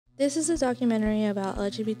This is a documentary about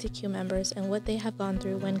LGBTQ members and what they have gone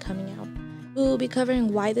through when coming out. We will be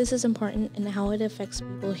covering why this is important and how it affects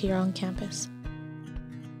people here on campus.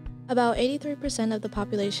 About 83% of the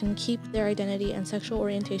population keep their identity and sexual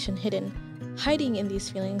orientation hidden. Hiding in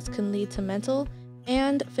these feelings can lead to mental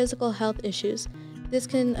and physical health issues. This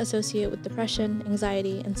can associate with depression,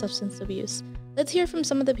 anxiety, and substance abuse. Let's hear from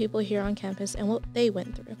some of the people here on campus and what they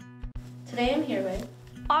went through. Today I'm here with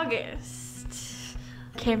August,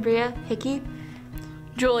 Cambria, Hickey,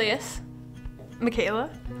 Julius, Michaela,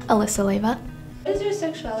 Alyssa Leva. What is your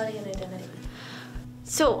sexuality and identity?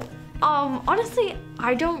 So, honestly,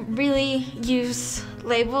 I don't really use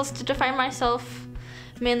labels to define myself,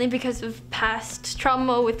 mainly because of past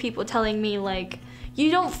trauma with people telling me like,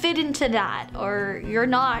 you don't fit into that, or you're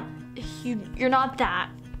not that,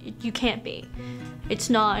 you can't be.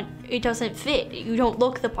 It doesn't fit, you don't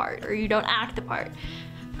look the part, or you don't act the part.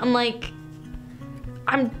 I'm like,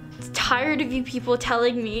 I'm tired of you people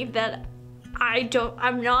telling me that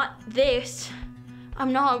I'm not this,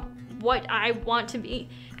 I'm not what I want to be.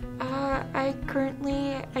 I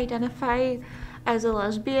currently identify as a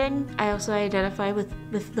lesbian. I also identify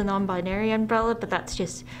with the non-binary umbrella, but that's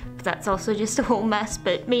also just a whole mess,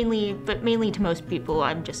 but mainly to most people,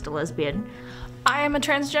 I'm just a lesbian. I am a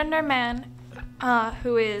transgender man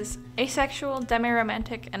who is asexual,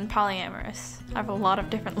 demi-romantic, and polyamorous. I have a lot of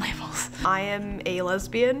different labels. I am a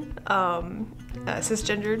lesbian,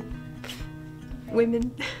 cisgendered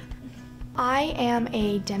women. I am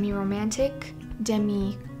a demi-romantic,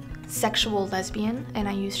 demi-sexual lesbian, and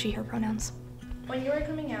I use she, her pronouns. When you were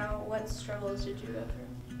coming out, what struggles did you go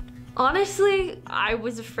through? Honestly, I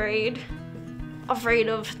was afraid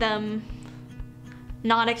of them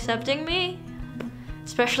not accepting me,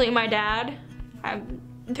 especially my dad. I'm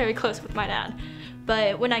very close with my dad.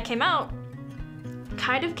 But when I came out,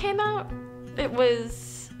 it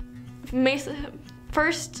was,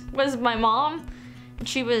 first was my mom, and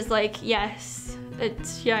she was like, yes,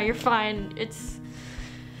 you're fine, it's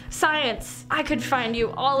science. I could find you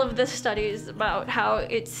all of the studies about how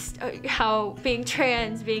being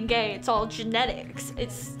trans, being gay, it's all genetics.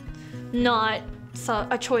 It's not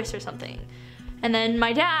a choice or something. And then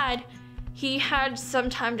my dad, he had some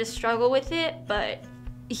time to struggle with it, but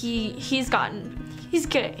he's gotten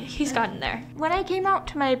there. When I came out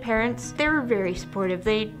to my parents, they were very supportive.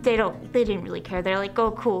 They didn't really care. They're like,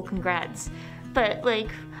 oh cool, congrats. But like,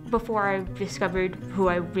 before I discovered who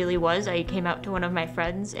I really was, I came out to one of my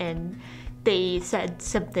friends and they said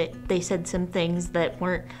some things that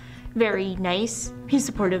weren't very nice. He's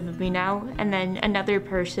supportive of me now. And then another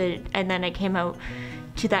person, and then I came out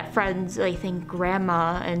to that friend's, I think,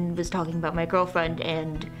 grandma, and was talking about my girlfriend,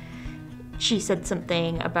 and she said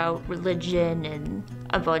something about religion and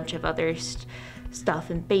a bunch of other stuff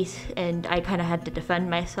and I kind of had to defend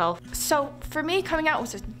myself. So for me, coming out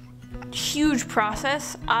was a huge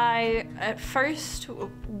process. I, at first,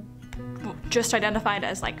 just identified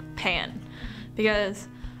as like pan,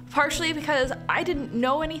 partially because I didn't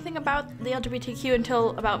know anything about the LGBTQ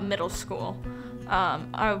until about middle school.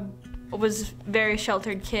 I was a very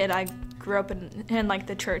sheltered kid. I grew up in like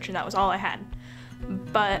the church, and that was all I had.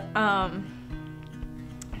 But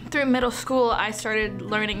through middle school, I started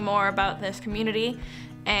learning more about this community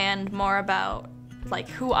and more about like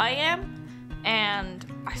who I am. And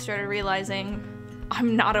I started realizing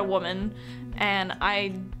I'm not a woman, and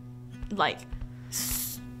I like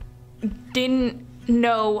didn't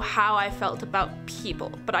know how I felt about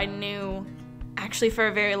people, but I knew actually for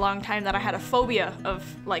a very long time that I had a phobia of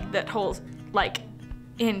like that whole like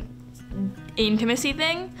intimacy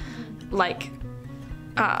thing, like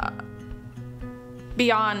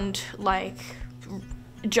beyond like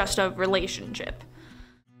just a relationship.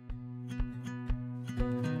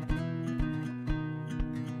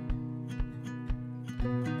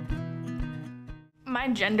 My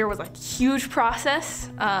gender was a huge process.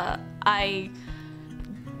 I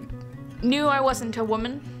knew I wasn't a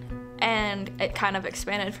woman, and it kind of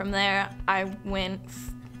expanded from there. I went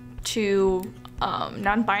to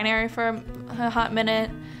non-binary for a hot minute,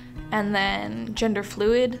 and then gender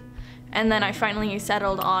fluid, and then I finally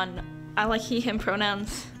settled on I like he, him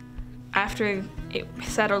pronouns. After it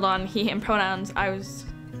settled on he, him pronouns, I was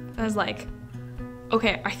like,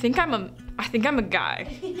 okay, I think I'm a guy.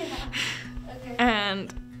 Yeah. Okay.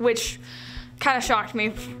 And which kind of shocked me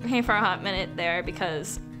for a hot minute there,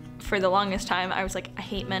 because for the longest time I was like, I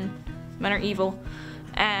hate men. Men are evil.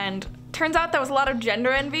 And turns out there was a lot of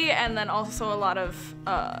gender envy, and then also a lot of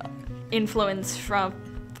influence from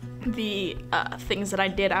the things that I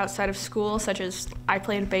did outside of school, such as I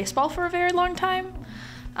played baseball for a very long time,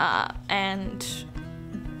 and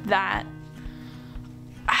that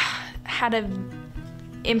had an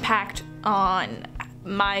impact on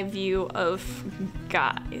my view of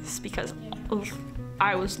guys because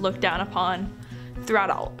I was looked down upon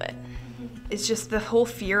throughout all of it. It's just the whole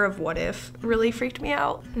fear of what if really freaked me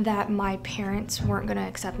out. That my parents weren't gonna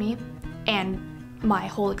accept me and my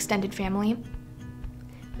whole extended family,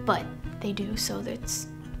 but they do, so it's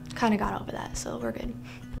kind of got over that, so we're good.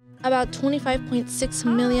 About 25.6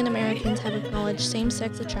 million Americans have acknowledged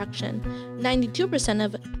same-sex attraction. 92%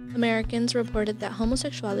 of Americans reported that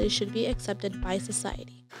homosexuality should be accepted by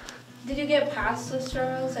society. Did you get past the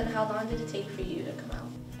struggles, and how long did it take for you to come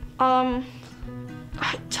out?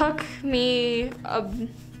 It took me a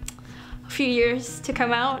few years to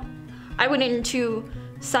come out. I went into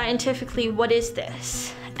scientifically, what is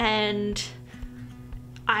this? And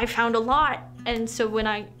I found a lot. And so when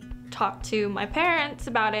I talked to my parents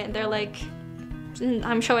about it, they're like,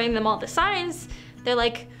 I'm showing them all the signs. They're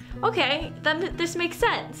like, okay, then this makes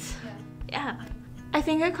sense. Yeah. I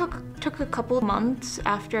think it took a couple of months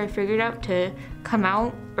after I figured out to come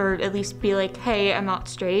out, or at least be like, hey, I'm not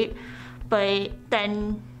straight. But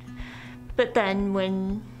then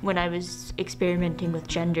when I was experimenting with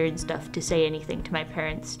gender and stuff, to say anything to my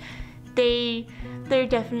parents, they're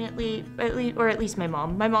definitely, at least my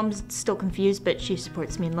mom. My mom's still confused, but she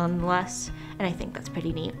supports me nonetheless, and I think that's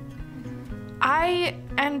pretty neat. I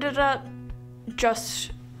ended up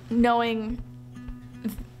just knowing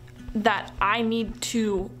that I need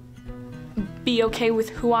to be okay with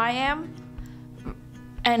who I am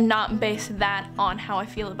and not base that on how I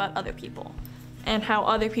feel about other people and how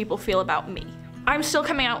other people feel about me. I'm still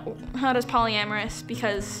coming out as polyamorous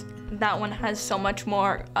because that one has so many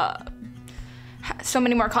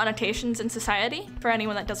more connotations in society. For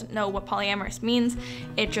anyone that doesn't know what polyamorous means,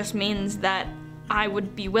 it just means that I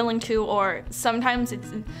would be willing to, or sometimes it's,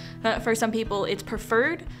 for some people, it's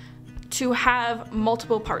preferred to have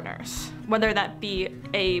multiple partners, whether that be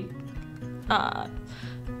a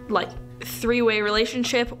like three-way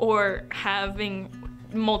relationship or having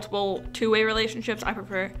multiple two-way relationships. I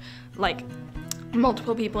prefer like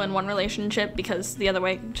multiple people in one relationship because the other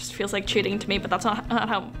way just feels like cheating to me, but that's not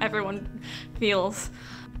how everyone feels.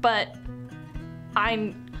 But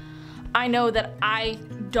I know that I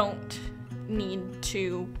don't need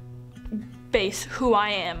to base who I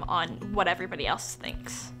am on what everybody else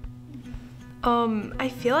thinks. I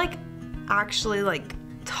feel like actually like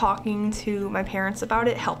talking to my parents about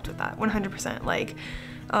it helped with that 100%. Like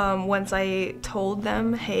once I told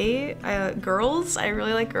them, hey, girls, I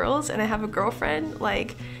really like girls and I have a girlfriend,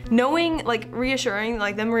 like knowing, like reassuring,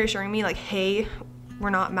 like them reassuring me like, hey,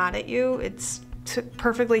 we're not mad at you, it's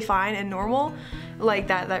perfectly fine and normal, like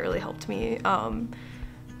that really helped me,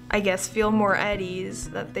 I guess, feel more at ease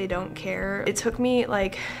that they don't care. It took me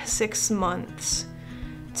like 6 months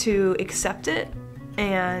to accept it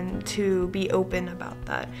and to be open about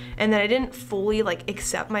that, and then I didn't fully like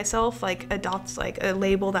accept myself, like adopt like a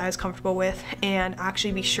label that I was comfortable with and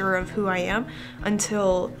actually be sure of who I am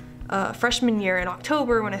until freshman year in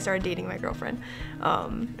October when I started dating my girlfriend,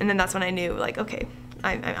 and then that's when I knew like, okay,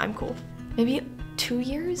 I'm cool. Maybe 2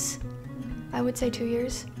 years? I would say 2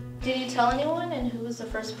 years. Did you tell anyone, and who was the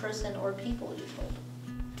first person or people you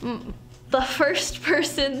told? The first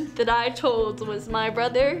person that I told was my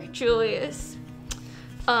brother, Julius.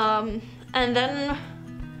 And then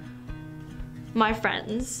my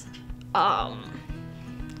friends.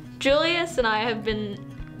 Julius and I have been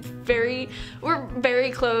we're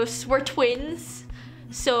very close. We're twins.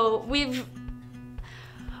 So we've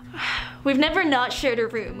never not shared a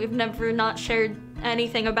room. We've never not shared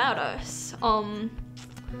anything about us.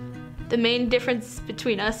 The main difference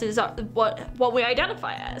between us is what we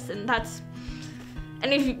identify as,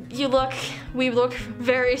 and if you look, we look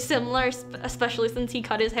very similar, especially since he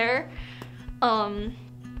cut his hair.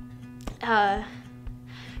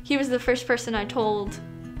 He was the first person I told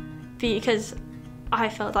because I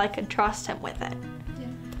felt I could trust him with it. Yeah.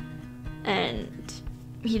 And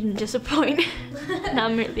he didn't disappoint. And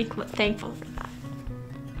I'm really thankful for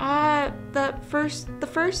that. The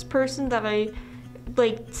first person that I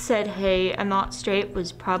like said, hey, I'm not straight,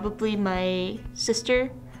 was probably my sister.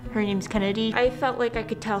 Her name's Kennedy. I felt like I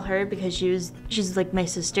could tell her because she's like my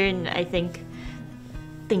sister, and I think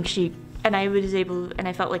she, and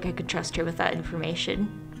I felt like I could trust her with that information.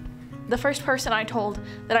 The first person I told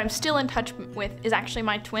that I'm still in touch with is actually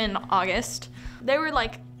my twin, August. They were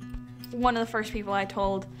like one of the first people I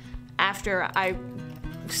told after I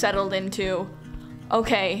settled into,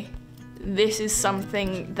 okay, this is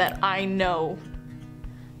something that I know.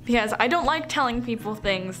 Because I don't like telling people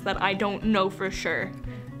things that I don't know for sure,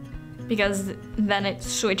 because then it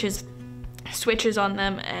switches on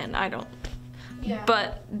them, and I don't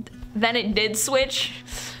but then it did switch,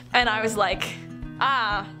 and I was like,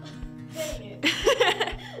 ah.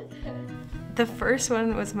 The first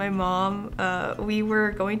one was my mom. We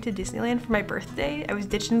were going to Disneyland for my birthday. I was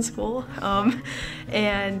ditching school,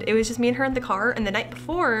 and it was just me and her in the car. And the night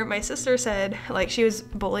before, my sister said, like, she was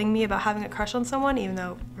bullying me about having a crush on someone, even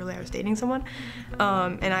though really I was dating someone.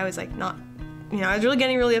 And I was like, not, I was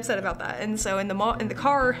getting really upset about that. And so in the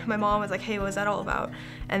car, my mom was like, hey, what was that all about?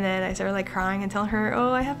 And then I started like crying and telling her,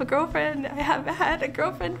 oh, I have a girlfriend. I have had a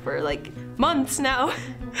girlfriend for like months now.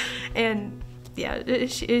 And yeah,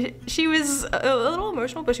 she was a little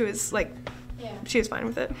emotional, but she was like, she was fine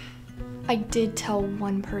with it. I did tell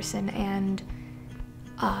one person, and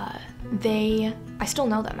I still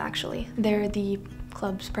know them actually. They're the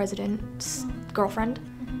club's president's girlfriend,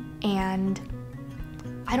 and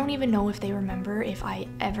I don't even know if they remember if I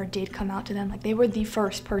ever did come out to them. Like, they were the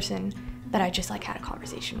first person that I just like had a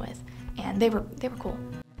conversation with, and they were cool.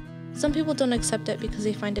 Some people don't accept it because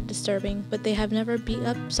they find it disturbing, but they have never beat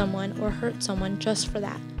up someone or hurt someone just for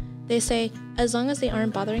that. They say, as long as they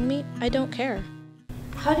aren't bothering me, I don't care.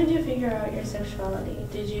 How did you figure out your sexuality?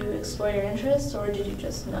 Did you explore your interests, or did you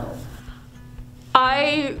just know?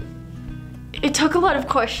 It took a lot of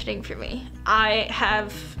questioning for me. I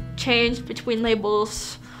have changed between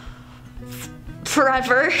labels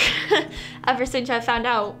forever. Ever since I found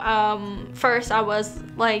out. First I was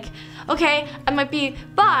like, okay, I might be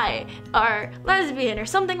bi or lesbian or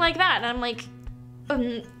something like that, and I'm like,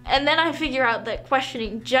 and then I figure out that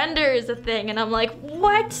questioning gender is a thing, and I'm like,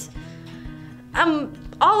 what? I'm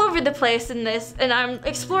all over the place in this, and I'm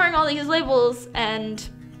exploring all these labels. And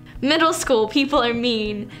middle school, people are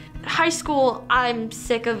mean. High school, I'm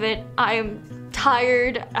sick of it. I'm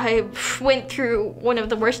tired. I went through one of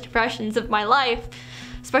the worst depressions of my life,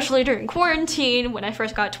 especially during quarantine when I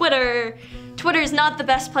first got Twitter. Twitter is not the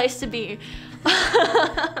best place to be.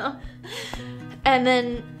 And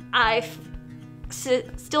then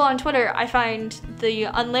still on Twitter, I find the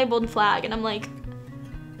unlabeled flag, and I'm like,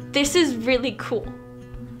 this is really cool.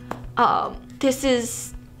 I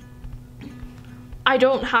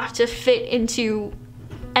don't have to fit into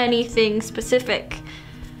anything specific.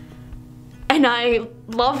 And I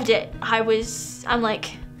loved it. I'm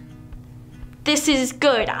like, this is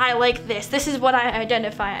good. I like this. This is what I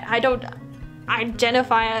identify. I don't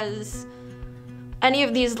identify as any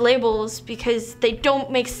of these labels because they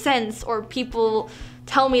don't make sense, or people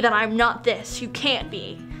tell me that I'm not this. You can't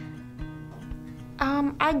be.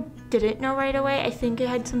 I didn't know right away. I think it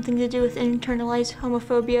had something to do with internalized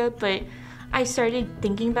homophobia, but I started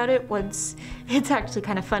thinking about it once. It's actually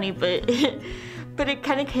kind of funny, but but it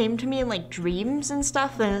kind of came to me in like dreams and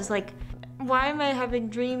stuff, and I was like, why am I having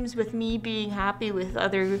dreams with me being happy with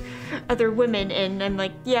other women? And I'm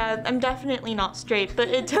like, yeah, I'm definitely not straight. But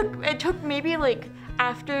it took maybe like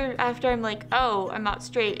after I'm like, oh, I'm not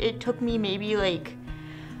straight, it took me maybe like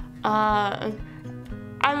that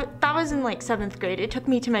was in like 7th grade. It took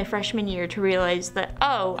me to my freshman year to realize that,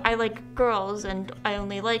 oh, I like girls and I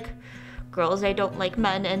only like girls, I don't like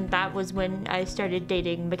men, and that was when I started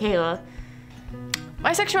dating Michaela.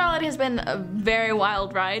 My sexuality has been a very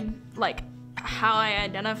wild ride, like how I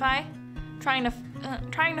identify. Trying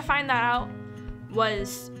to find that out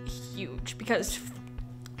was huge because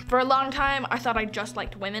for a long time I thought I just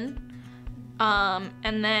liked women,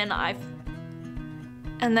 and then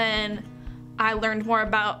I learned more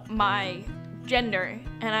about my gender,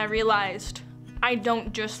 and I realized I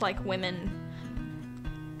don't just like women.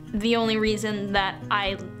 The only reason that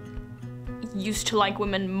I used to like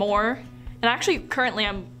women more, and actually currently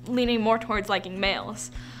I'm leaning more towards liking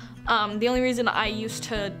males. The only reason I used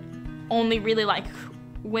to only really like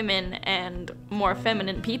women and more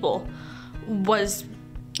feminine people was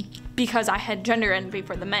because I had gender envy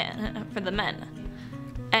for the men.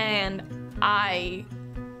 And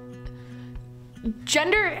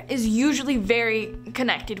gender is usually very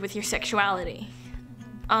connected with your sexuality.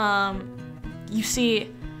 You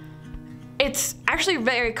see, it's actually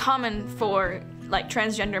very common for like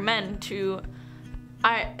transgender men to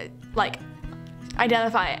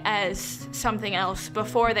identify as something else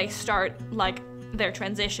before they start like their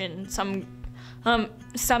transition. Some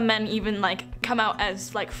men even like come out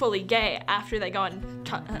as like fully gay after they go on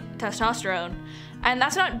testosterone, and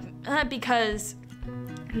that's not because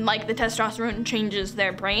like the testosterone changes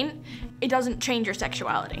their brain. It doesn't change your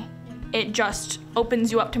sexuality. It just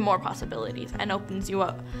opens you up to more possibilities and opens you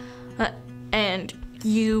up, and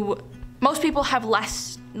most people have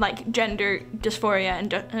less like gender dysphoria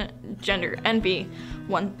and gender envy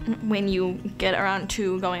when you get around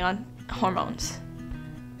to going on hormones.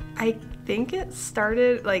 I think it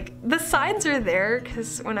started, like, the signs are there,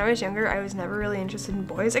 because when I was younger, I was never really interested in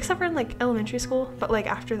boys, except for in, like, elementary school. But, like,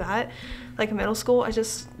 after that, like, middle school, I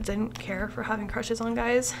just didn't care for having crushes on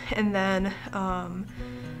guys. And then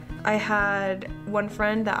I had one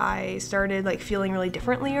friend that I started, like, feeling really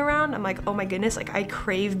differently around. I'm like, oh my goodness, like, I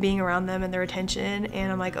crave being around them and their attention. And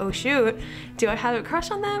I'm like, oh shoot, do I have a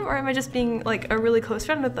crush on them, or am I just being, like, a really close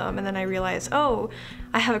friend with them? And then I realized, oh,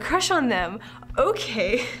 I have a crush on them.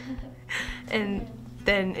 Okay. And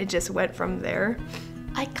then it just went from there.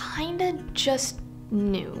 I kind of just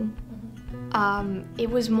knew. It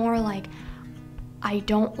was more like, I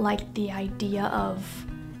don't like the idea of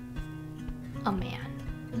a man.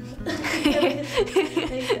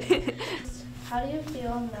 How do you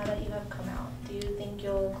feel now that you have come out? Do you think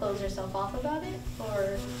you'll close yourself off about it,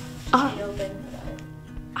 or just be open about it?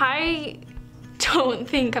 I don't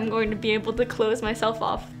think I'm going to be able to close myself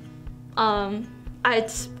off.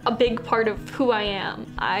 It's a big part of who I am.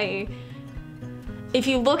 If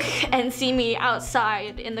you look and see me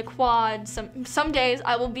outside in the quad, some days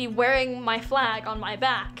I will be wearing my flag on my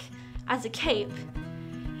back as a cape.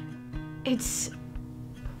 It's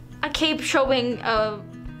a cape showing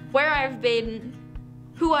where I've been,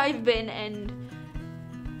 who I've been, and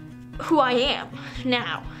who I am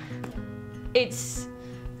now.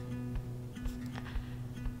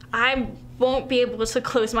 I won't be able to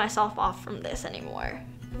close myself off from this anymore.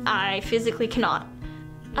 I physically cannot.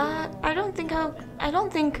 I don't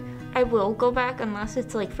think I will go back unless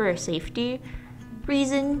it's like for a safety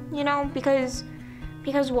reason, you know, because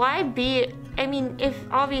why be, I mean, if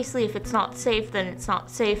it's not safe, then it's not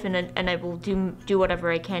safe, and I will do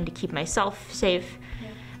whatever I can to keep myself safe. Yeah.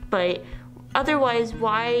 But otherwise,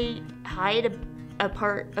 why hide a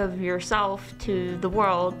part of yourself to the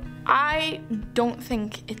world? I don't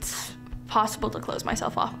think it's possible to close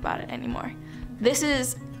myself off about it anymore. This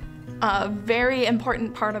is a very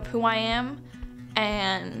important part of who I am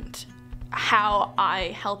and how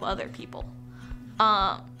I help other people.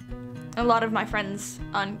 A lot of my friends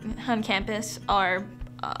on campus are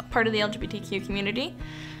part of the LGBTQ community,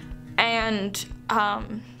 and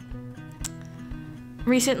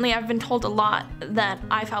recently I've been told a lot that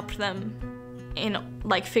I've helped them in,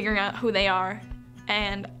 like, figuring out who they are,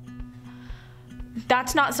 and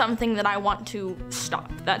that's not something that I want to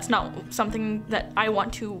stop. That's not something that I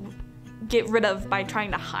want to get rid of by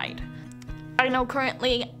trying to hide. I know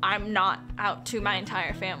currently I'm not out to my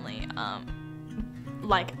entire family.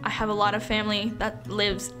 Like, I have a lot of family that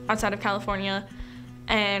lives outside of California,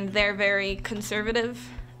 and they're very conservative,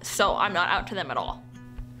 so I'm not out to them at all.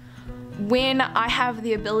 When I have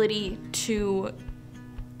the ability to,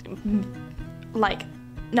 like,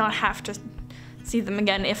 not have to see them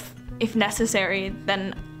again if necessary,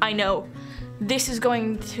 then I know this is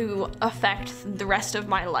going to affect the rest of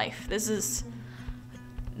my life. This is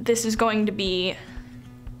going to be,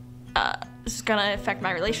 this is gonna affect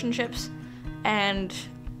my relationships, and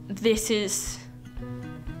this is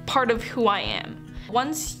part of who I am.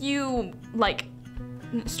 Once you, like,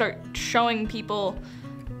 start showing people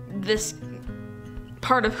this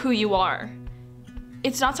part of who you are,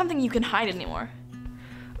 it's not something you can hide anymore.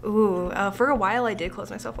 Ooh, for a while I did close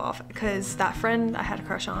myself off, because that friend I had a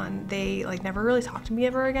crush on, they, like, never really talked to me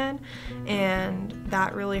ever again, and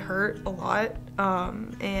that really hurt a lot.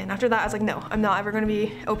 And after that I was like, no, I'm not ever gonna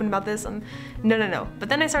be open about this, no. But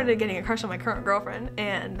then I started getting a crush on my current girlfriend,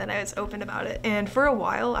 and then I was open about it. And for a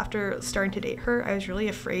while after starting to date her, I was really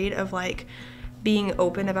afraid of, like, being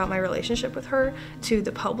open about my relationship with her to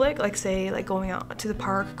the public, like, say, like, going out to the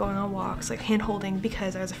park, going on walks, like, hand holding,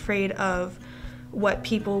 because I was afraid of what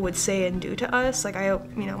people would say and do to us. Like,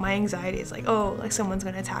 my anxiety is like, oh, like, someone's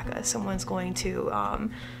gonna attack us, someone's going to,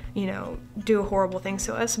 do horrible things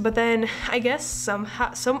to us. But then I guess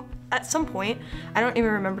at some point, I don't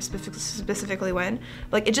even remember specifically when,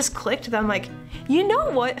 like, it just clicked that I'm like, you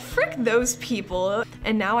know what, frick those people.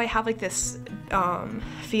 And now I have, like, this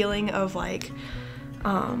feeling of, like,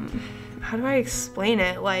 how do I explain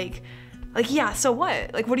it? Like, yeah, so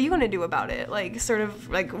what? Like, what are you gonna do about it? Like, sort of,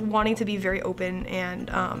 like, wanting to be very open and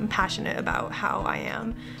passionate about how I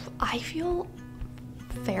am. I feel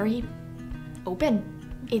very open.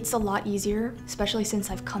 It's a lot easier, especially since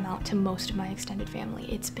I've come out to most of my extended family.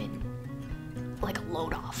 It's been like a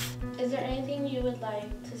load off. Is there anything you would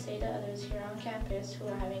like to say to others here on campus who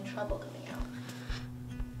are having trouble coming out?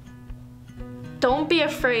 Don't be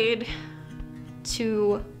afraid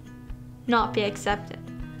to not be accepted,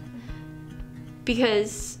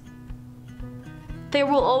 because there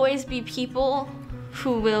will always be people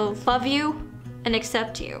who will love you and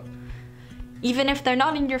accept you, even if they're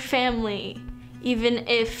not in your family, even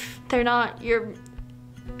if they're not your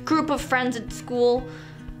group of friends at school.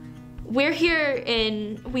 We're here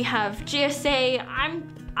we have GSA.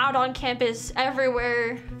 I'm out on campus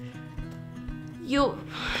everywhere. You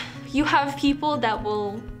have people that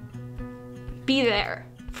will be there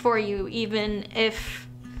for you, even if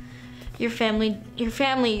your family,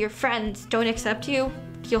 your friends don't accept you.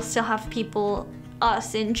 You'll still have people,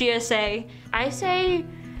 us in GSA. I say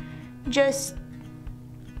just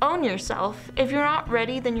own yourself. If you're not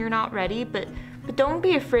ready, then you're not ready, but don't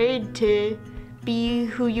be afraid to be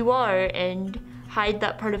who you are and hide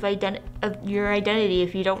that part of your identity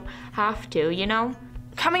if you don't have to, you know?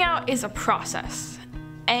 Coming out is a process,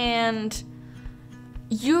 and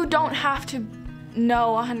you don't have to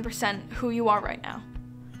know 100% who you are right now.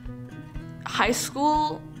 High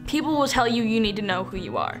school, people will tell you need to know who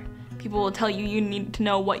you are. People will tell you need to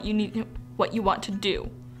know what you want to do.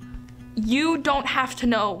 You don't have to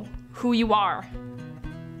know who you are.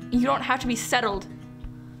 You don't have to be settled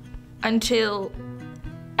until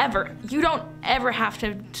ever. You don't ever have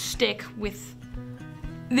to stick with,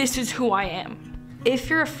 this is who I am. If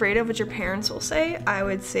you're afraid of what your parents will say, I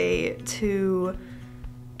would say to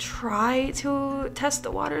try to test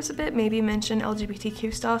the waters a bit, maybe mention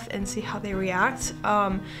LGBTQ stuff and see how they react.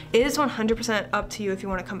 It is 100% up to you if you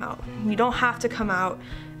want to come out. You don't have to come out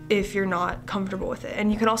if you're not comfortable with it.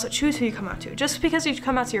 And you can also choose who you come out to. Just because you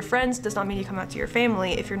come out to your friends does not mean you come out to your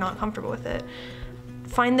family if you're not comfortable with it.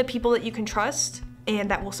 Find the people that you can trust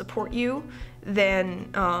and that will support you,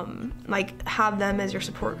 then like have them as your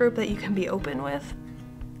support group that you can be open with.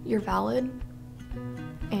 You're valid,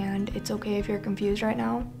 and it's okay if you're confused right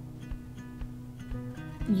now.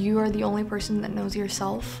 You are the only person that knows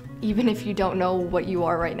yourself. Even if you don't know what you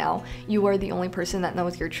are right now, you are the only person that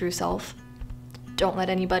knows your true self. Don't let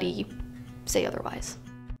anybody say otherwise.